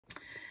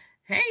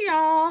Hey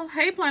y'all,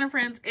 hey planner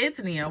friends,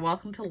 it's Nia.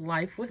 Welcome to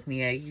Life with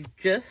Nia. You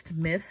just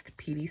missed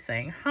Petey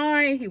saying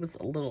hi. He was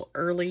a little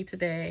early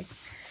today.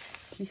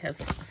 He has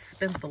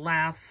spent the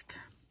last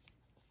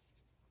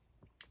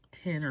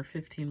 10 or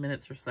 15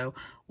 minutes or so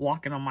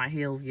walking on my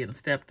heels, getting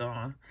stepped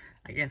on.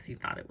 I guess he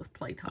thought it was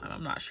playtime.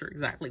 I'm not sure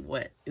exactly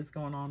what is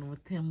going on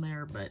with him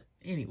there, but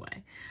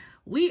anyway.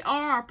 We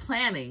are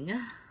planning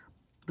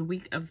the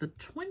week of the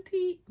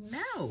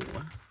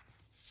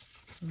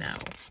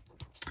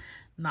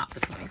not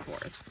the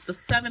 24th, the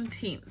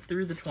 17th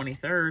through the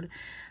 23rd.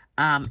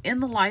 In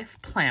the Life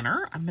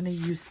Planner, I'm going to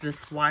use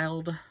this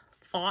Wild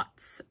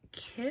Thoughts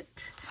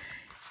kit,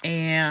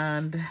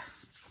 and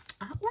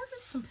I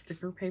ordered some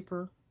sticker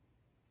paper,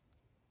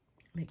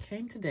 and it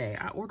came today.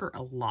 I order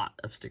a lot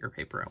of sticker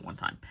paper at one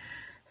time,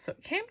 so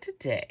it came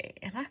today,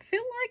 and I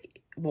feel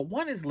like, well,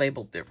 one is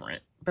labeled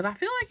different, but I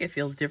feel like it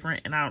feels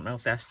different, and I don't know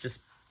if that's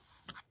just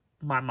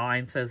my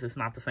mind says it's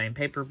not the same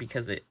paper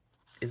because it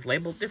is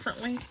labeled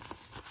differently.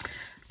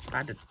 I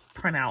had to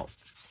print out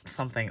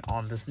something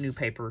on this new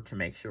paper to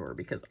make sure,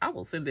 because I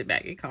will send it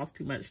back. It costs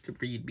too much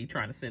for you to be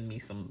trying to send me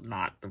some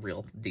not the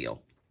real deal.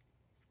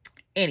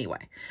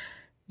 Anyway,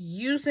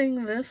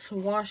 using this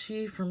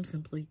washi from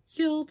Simply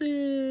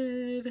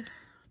Gilded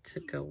to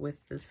go with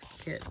this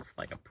kit. It's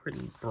like a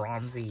pretty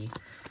bronzy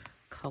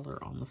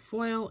color on the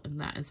foil, and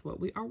that is what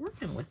we are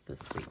working with this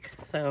week.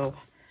 So,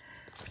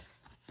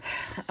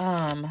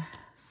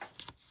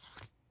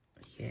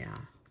 yeah.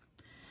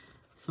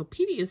 So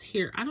Petey is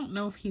here. I don't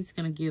know if he's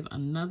going to give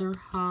another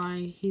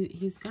hi.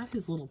 He's got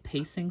his little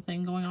pacing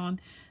thing going on,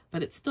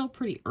 but it's still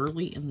pretty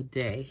early in the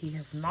day. He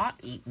has not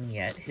eaten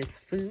yet. His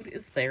food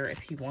is there if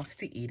he wants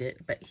to eat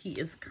it, but he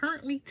is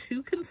currently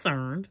too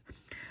concerned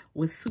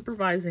with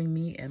supervising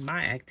me and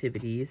my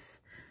activities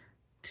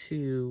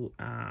to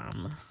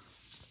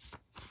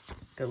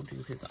go do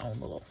his own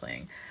little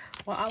thing.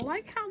 Well, I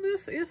like how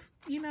this is,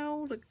 you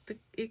know,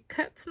 it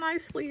cuts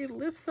nicely, it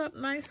lifts up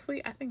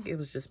nicely. I think it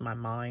was just my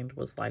mind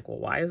was like, well,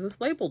 why is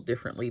this labeled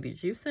differently?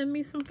 Did you send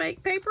me some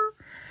fake paper?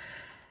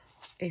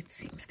 It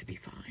seems to be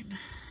fine.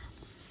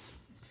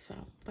 So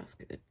that's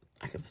good.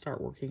 I can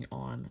start working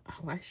on,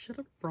 oh, I should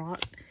have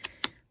brought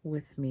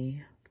with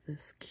me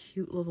this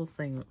cute little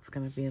thing that's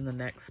going to be in the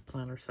next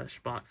planner sesh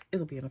box.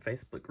 It'll be in a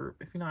Facebook group.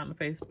 If you're not in the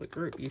Facebook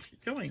group, you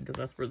should join, because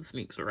that's where the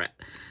sneaks are at.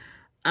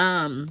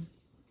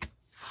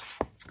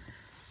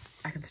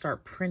 I can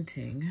start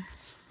printing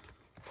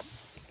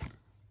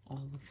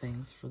all the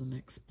things for the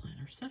next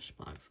planner sesh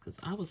box, because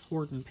I was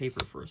hoarding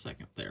paper for a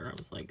second there. I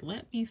was like,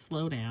 let me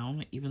slow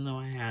down, even though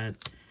I had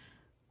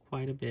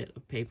quite a bit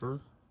of paper.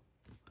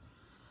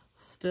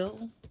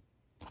 Still,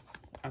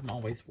 I'm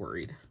always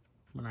worried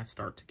when I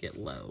start to get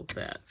low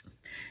that,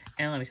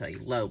 and let me tell you,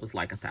 low was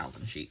like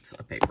 1,000 sheets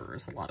of paper.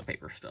 It's a lot of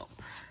paper still.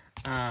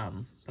 But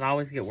I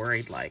always get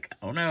worried, like,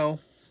 oh no,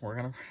 we're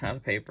gonna run out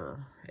of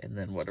paper, and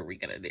then what are we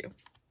gonna do?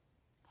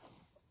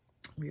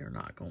 We are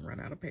not gonna run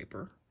out of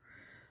paper.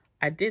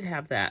 I did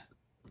have that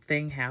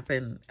thing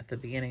happen at the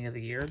beginning of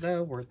the year,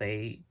 though, where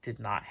they did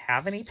not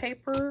have any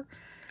paper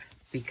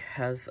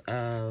because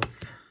of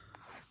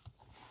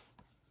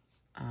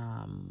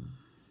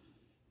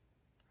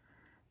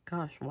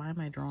gosh, why am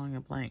I drawing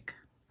a blank?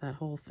 That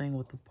whole thing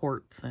with the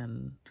ports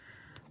and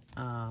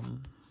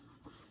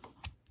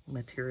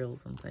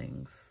materials and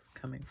things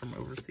coming from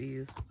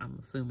overseas, I'm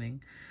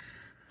assuming.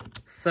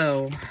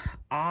 So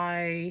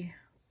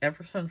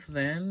ever since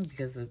then,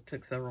 because it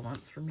took several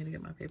months for me to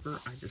get my paper,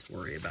 I just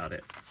worry about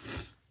it.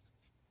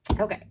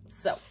 Okay,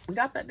 so we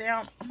got that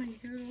down. I'm going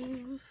to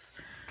use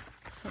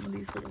some of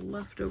these little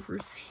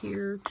leftovers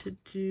here to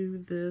do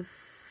this.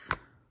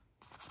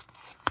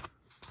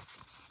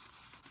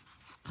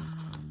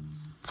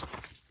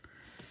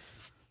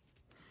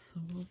 So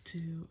we'll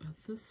do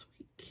a this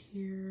week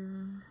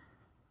here,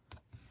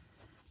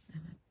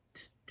 and a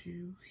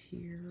to-do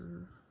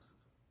here,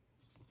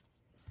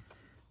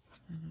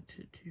 and a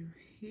to-do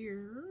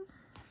here,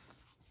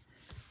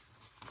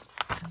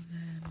 and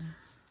then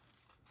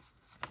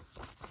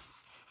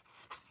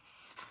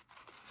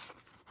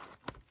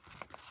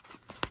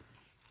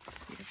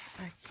see if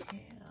I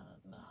can.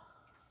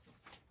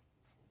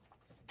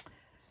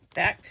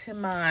 Back to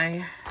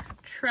my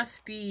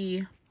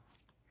trusty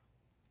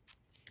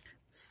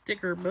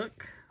sticker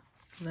book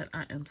that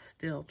I am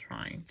still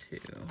trying to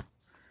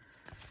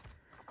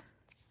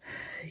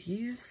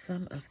use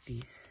some of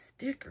these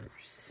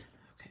stickers.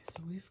 Okay,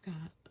 so we've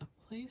got a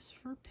place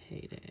for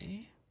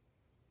payday.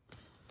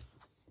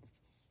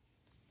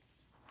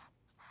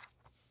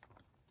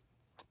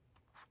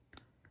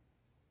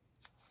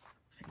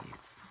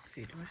 Let's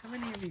see, do I have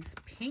any of these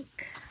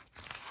pink?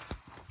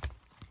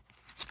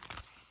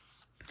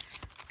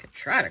 I could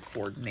try to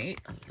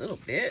coordinate a little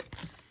bit.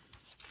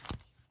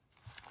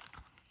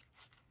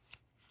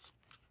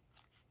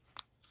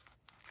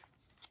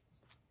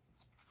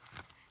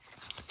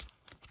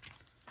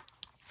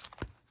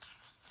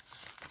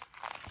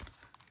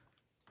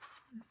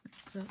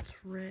 That's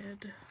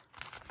red.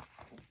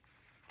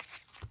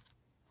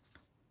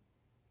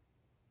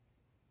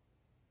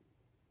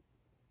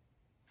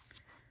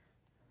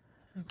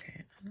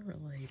 Okay,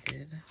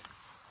 unrelated.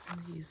 I'm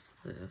gonna use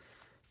this.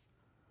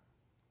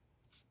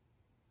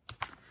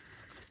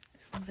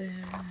 And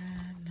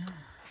then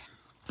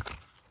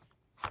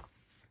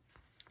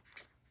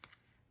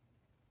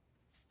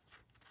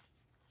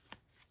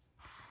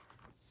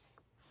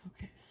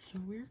okay, so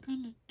we're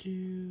gonna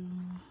do,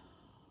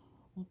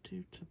 we'll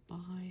do to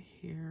buy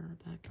here.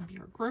 That can be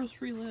our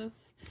grocery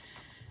list.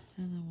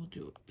 And then we'll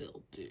do a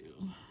bill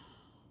due.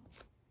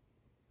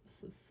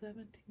 This is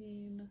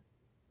 17.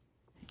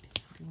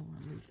 We'll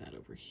remove that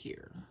over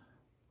here.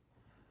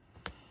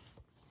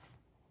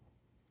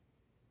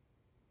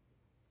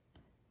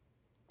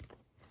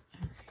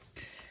 All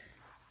right.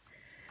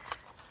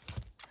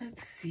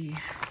 Let's see.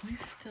 We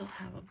still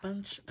have a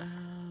bunch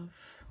of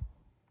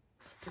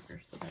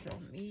stickers that I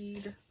don't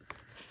need.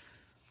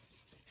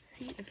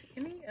 See if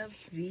any of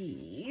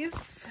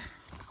these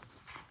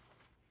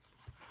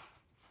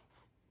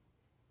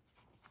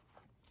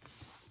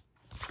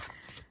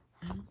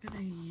I'm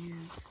gonna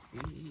use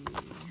the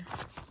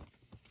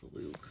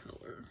blue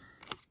color.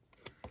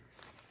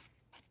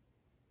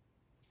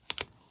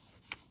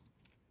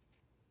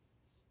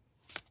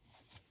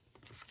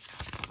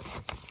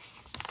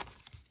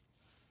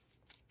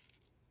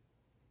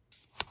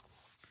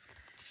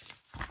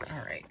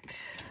 All right.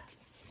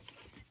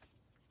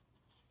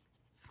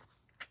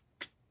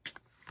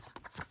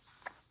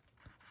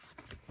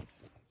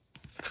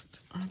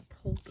 I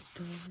pulled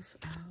those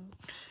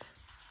out.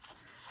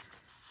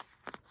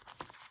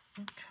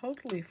 I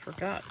totally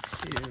forgot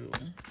to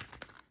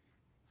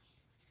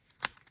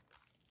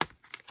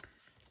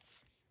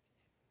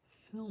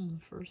film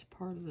the first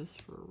part of this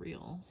for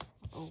real.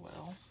 Oh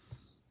well.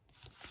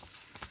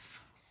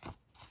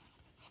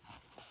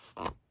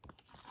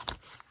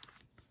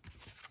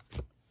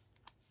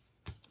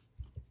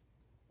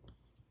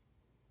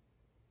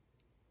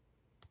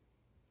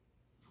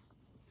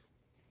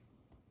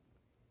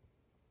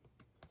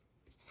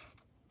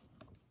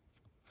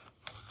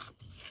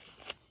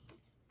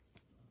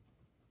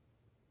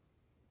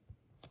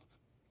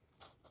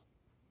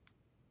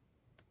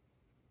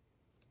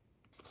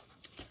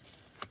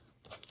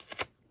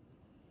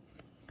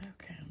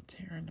 Okay, I'm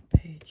tearing the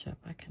page up.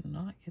 I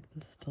cannot get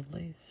this to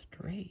lay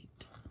straight.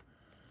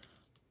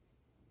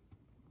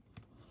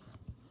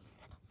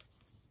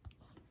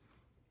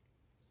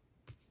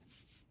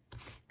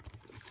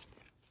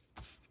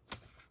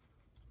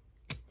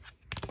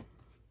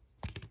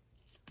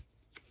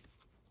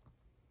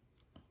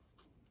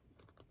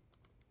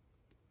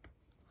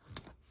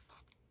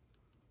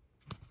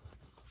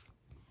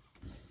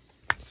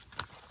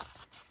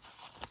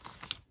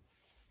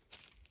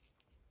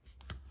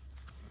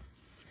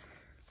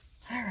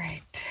 All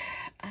right,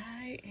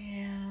 I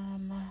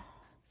am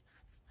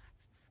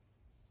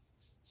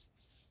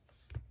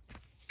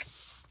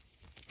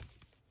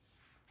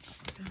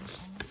got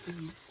all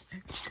these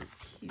extra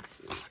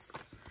pieces.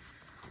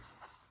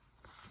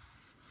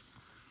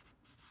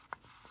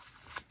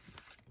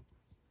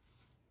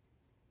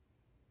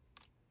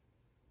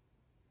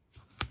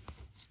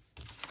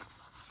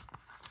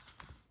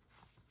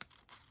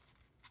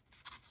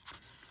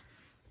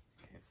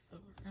 Okay, so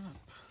we're gonna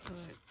put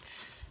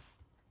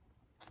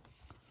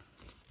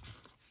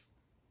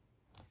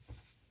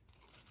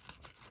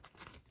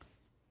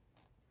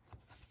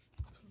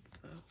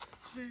those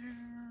there.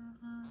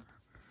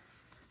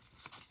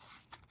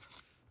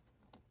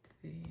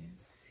 These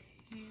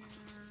here.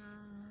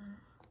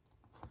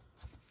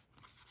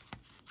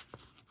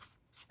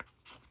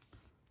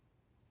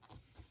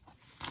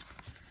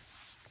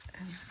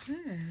 And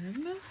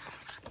then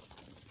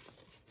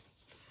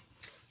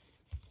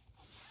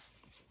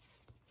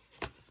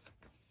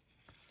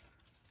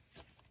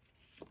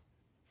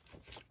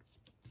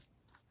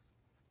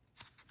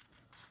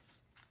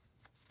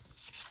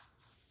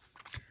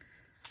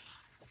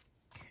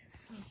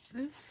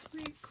this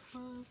week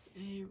was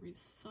a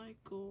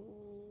recycle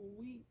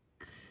week.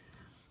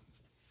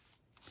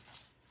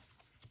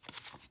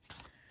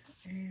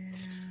 And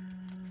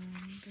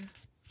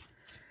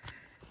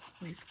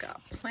we've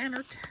got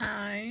planner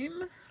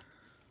time.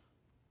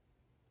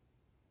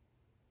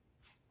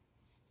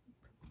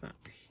 Put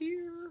that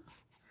here.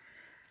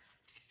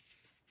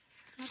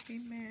 Happy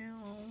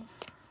mail.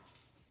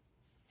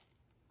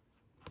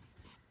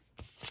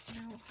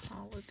 No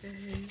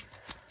holidays.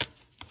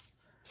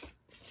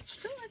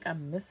 I feel like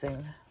I'm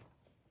missing.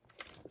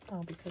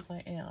 Oh, because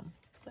I am.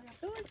 So I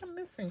feel like I'm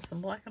missing some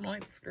black and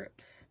white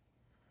strips.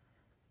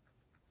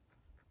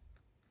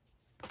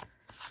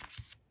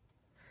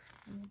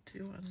 We'll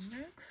do a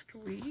next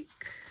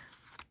week.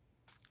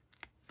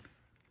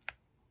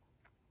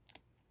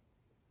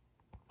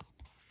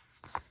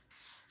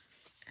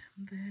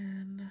 And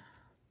then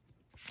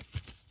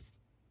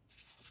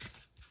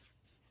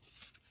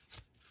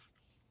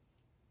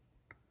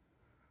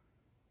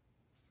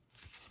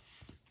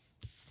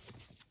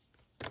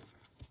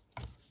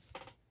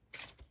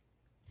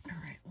all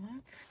right,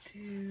 let's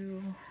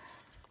do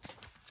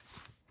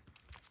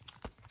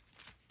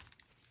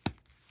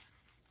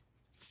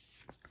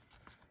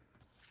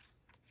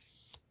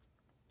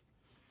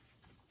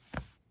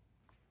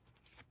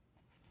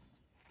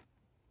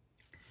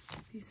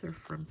These are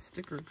from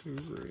Sticker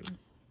Guru,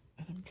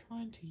 and I'm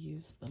trying to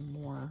use them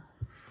more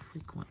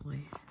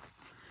frequently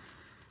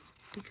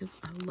because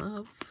I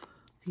love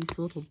these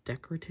little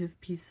decorative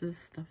pieces,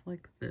 stuff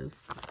like this.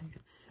 I think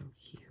it's so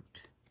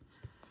cute.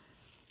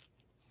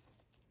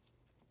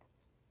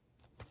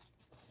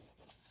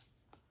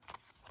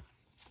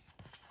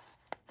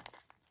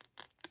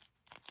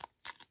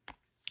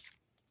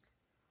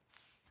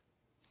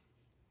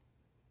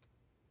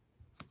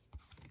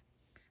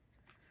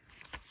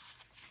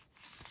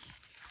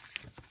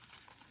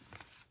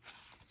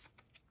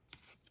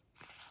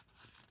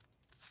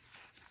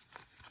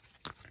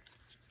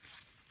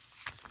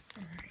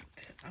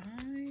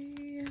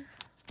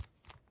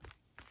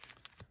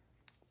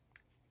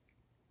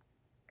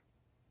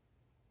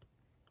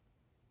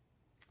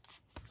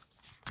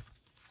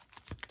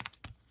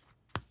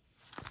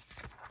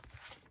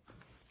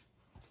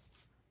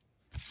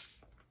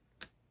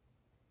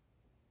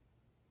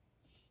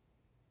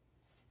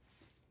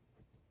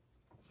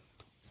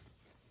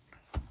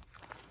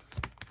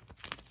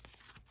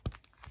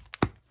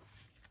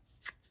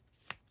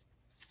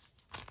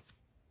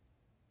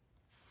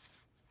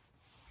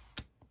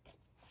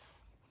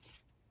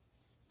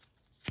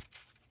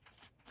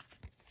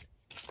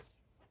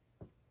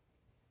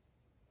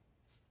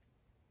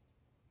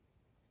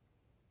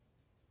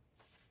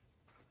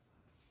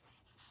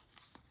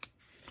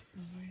 So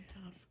we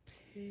have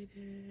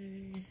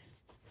Payday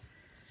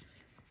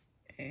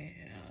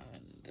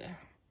and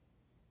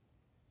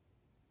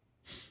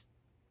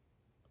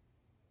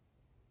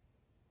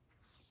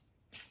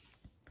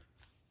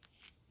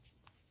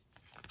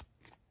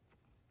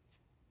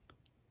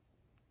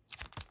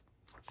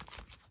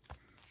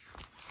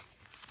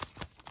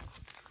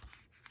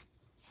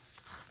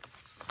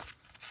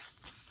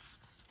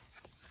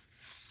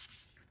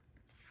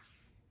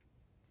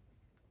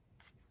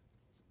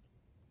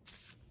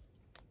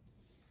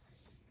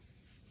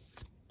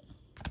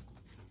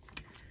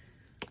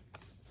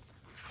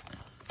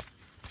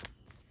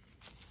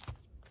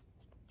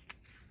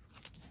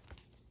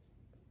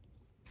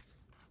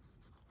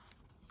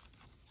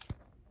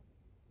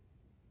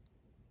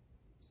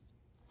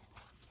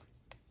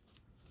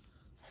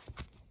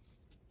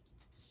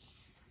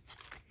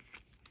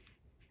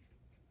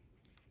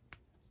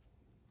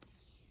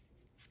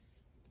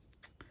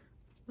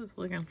was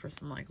looking for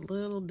some like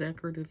little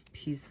decorative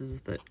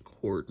pieces that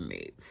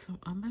coordinate. So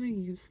I'm going to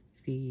use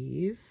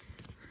these.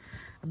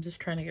 I'm just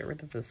trying to get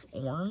rid of this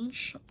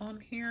orange on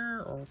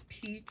here, or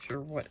peach,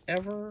 or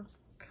whatever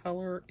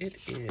color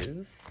it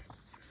is.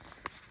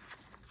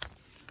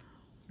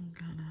 I'm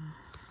gonna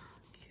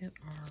get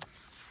our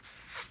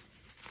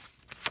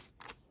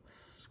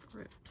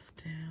scripts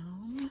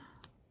down.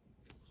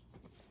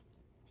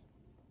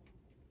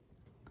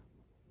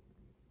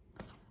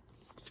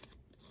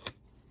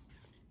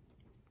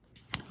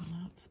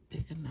 That's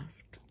big enough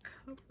to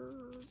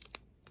cover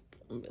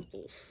the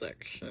middle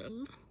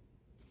section.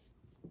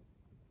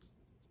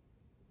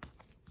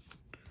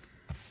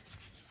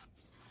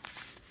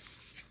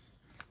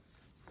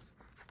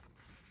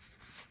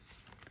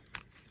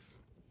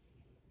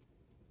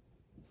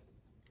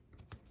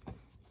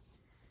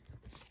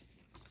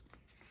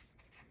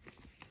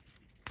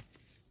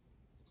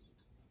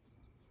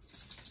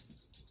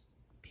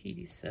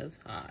 Petey says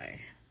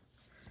hi.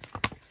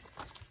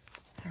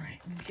 All right,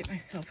 I'm gonna get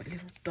myself a little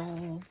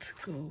doll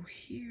to go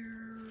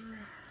here.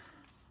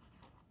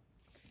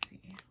 Let's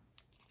see.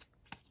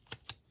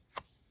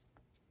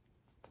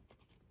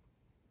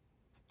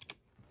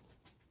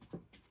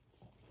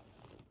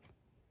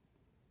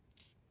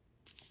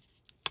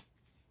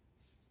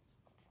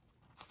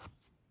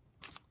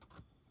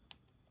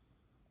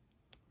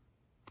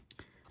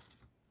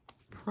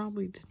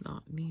 Probably did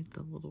not need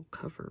the little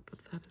cover,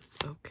 but that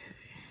is okay.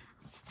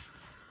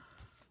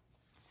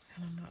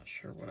 And I'm not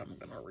sure what I'm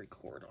gonna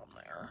record on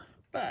there,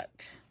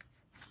 but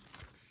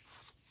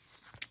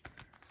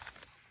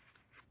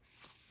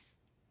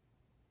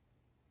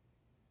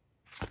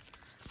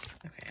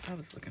okay, I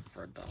was looking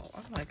for a doll.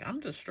 I'm like, I'm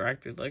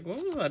distracted. Like, what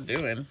was I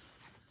doing?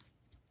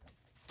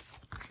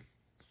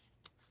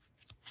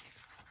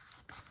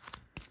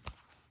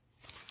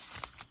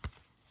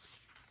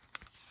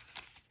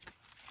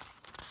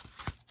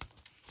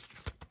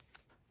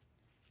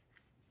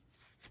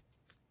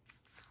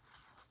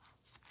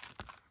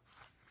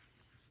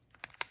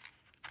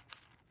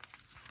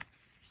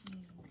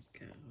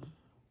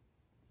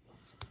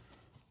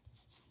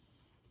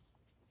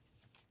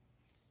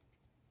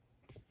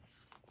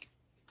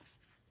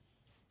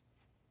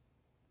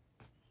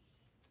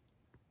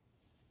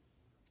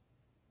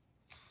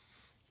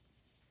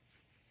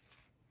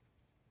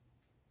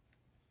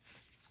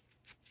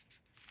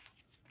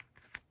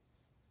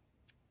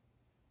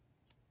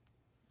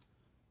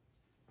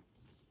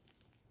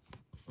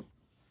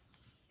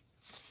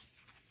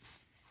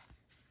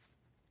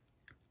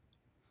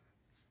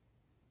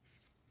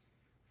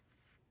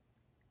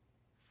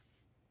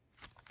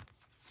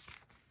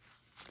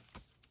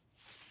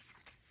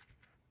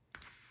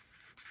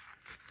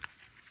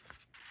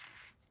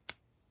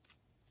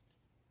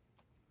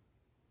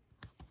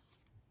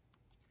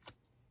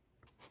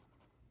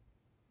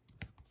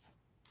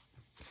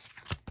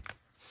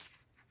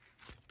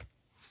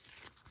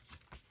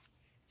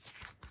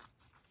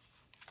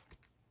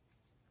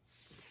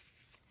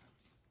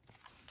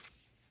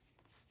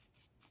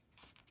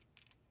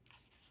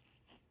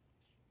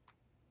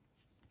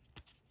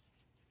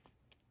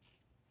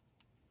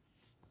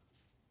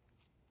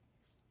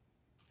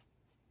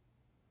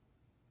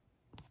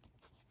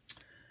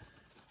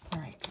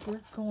 we're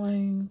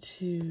going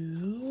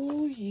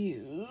to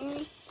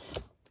use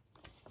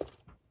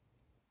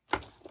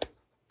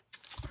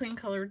Clean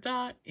Color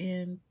Dot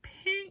in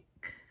pink,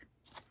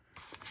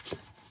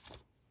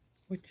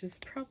 which is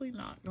probably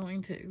not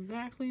going to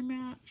exactly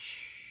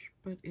match,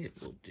 but it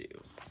will do.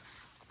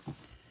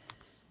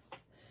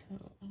 So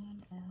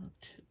on our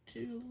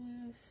to-do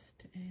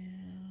list,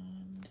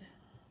 and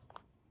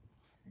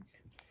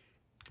get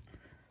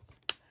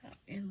that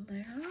in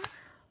there.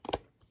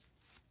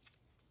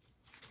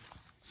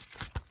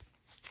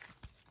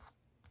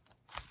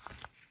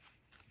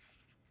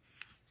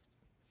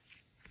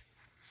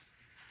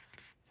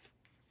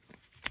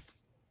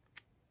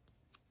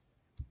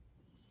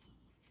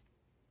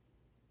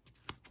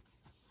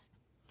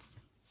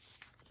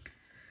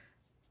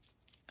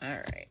 All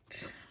right.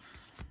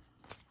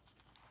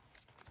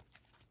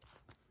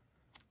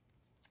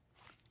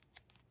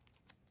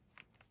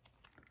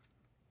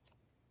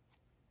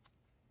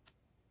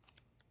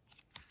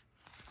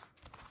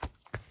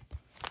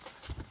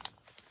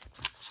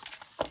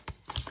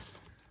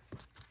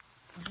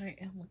 I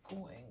am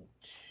going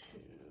to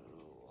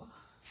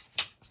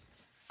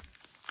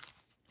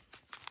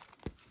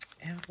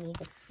add a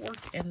little fork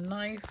and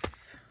knife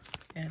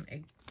and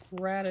a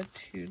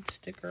gratitude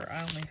sticker.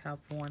 I only have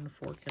one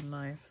fork and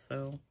knife,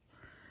 so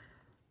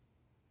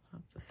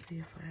I'll have to see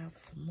if I have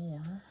some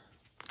more.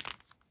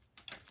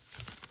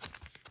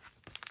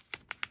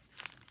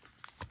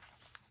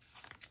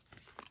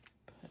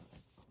 Put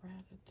a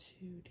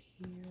gratitude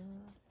here.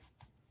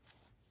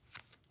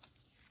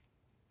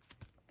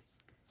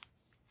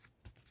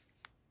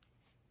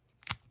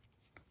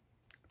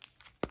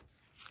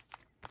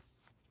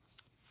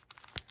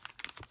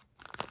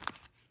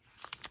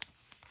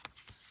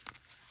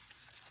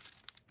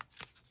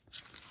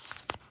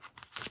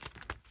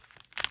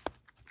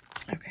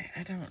 Okay,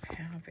 I don't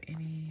have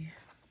any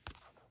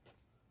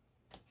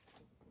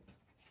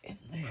in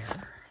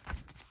there.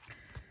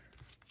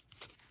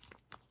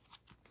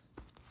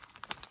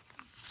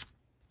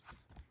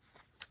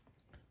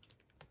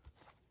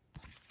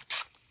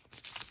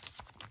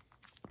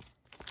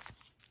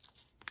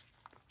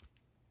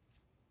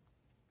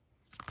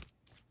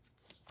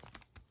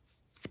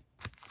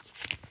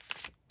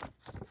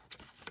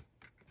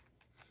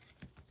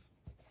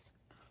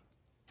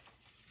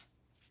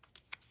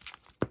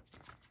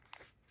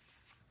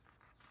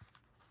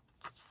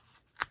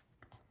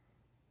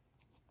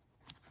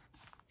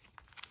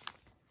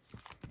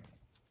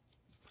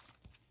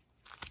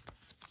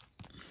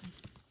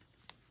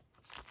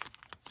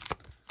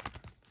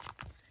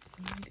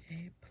 Need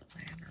a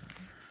planner.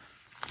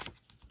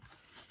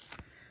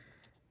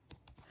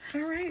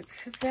 All right,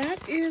 so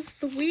that is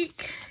the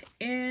week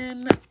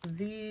in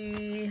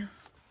the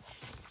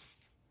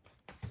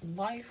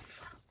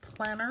Life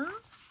Planner.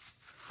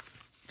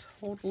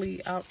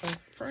 Totally out of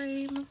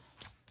frame,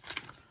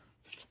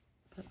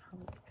 but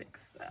I'll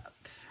fix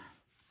that.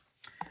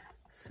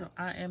 So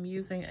I am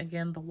using,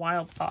 again, the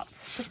Wild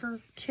Thoughts sticker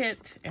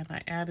kit, and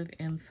I added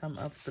in some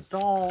of the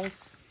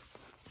dolls.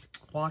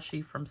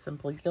 Washi from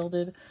Simply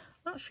Gilded.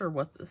 I'm not sure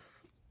what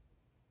this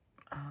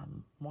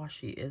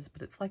washi is,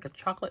 but it's like a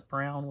chocolate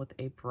brown with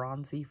a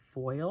bronzy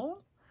foil.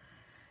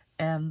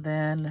 And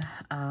then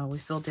we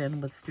filled in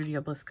with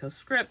Studio Bliss Co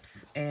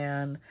scripts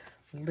and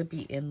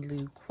Libby and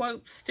Lou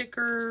quote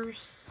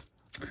stickers,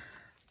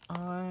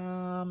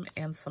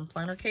 and some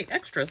Planner Kate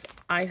extras.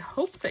 I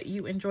hope that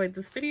you enjoyed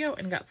this video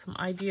and got some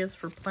ideas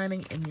for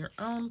planning in your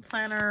own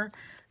planner.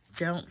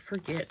 Don't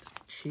forget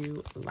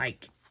to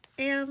like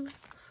and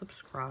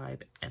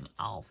subscribe, and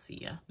I'll see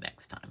you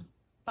next time.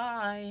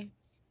 Bye.